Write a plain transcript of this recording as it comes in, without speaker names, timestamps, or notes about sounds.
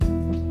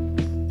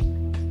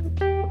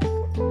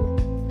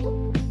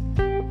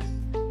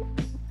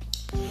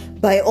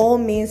By all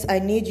means, I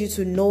need you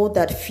to know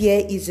that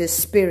fear is a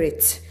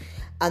spirit,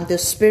 and the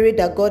spirit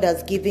that God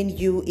has given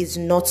you is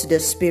not the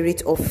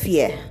spirit of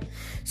fear.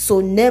 So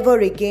never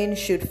again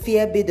should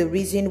fear be the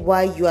reason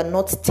why you are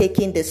not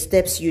taking the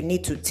steps you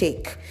need to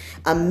take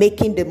and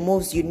making the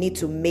moves you need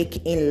to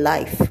make in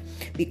life.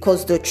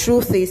 Because the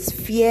truth is,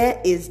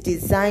 fear is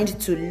designed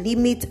to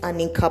limit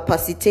and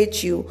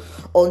incapacitate you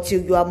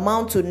until you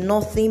amount to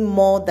nothing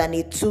more than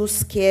a too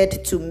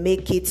scared to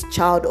make it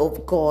child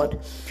of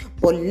God.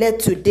 But let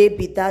today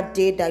be that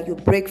day that you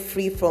break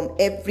free from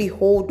every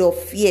hold of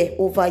fear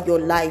over your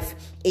life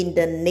in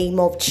the name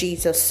of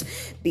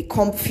Jesus.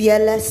 Become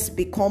fearless,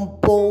 become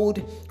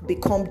bold,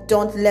 become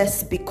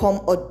dauntless, become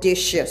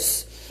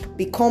audacious,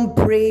 become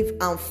brave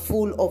and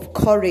full of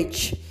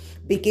courage.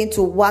 Begin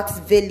to wax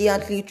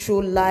valiantly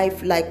through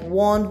life like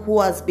one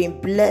who has been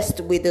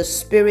blessed with the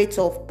spirit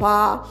of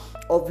power,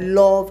 of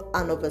love,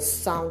 and of a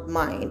sound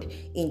mind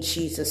in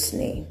Jesus'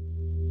 name.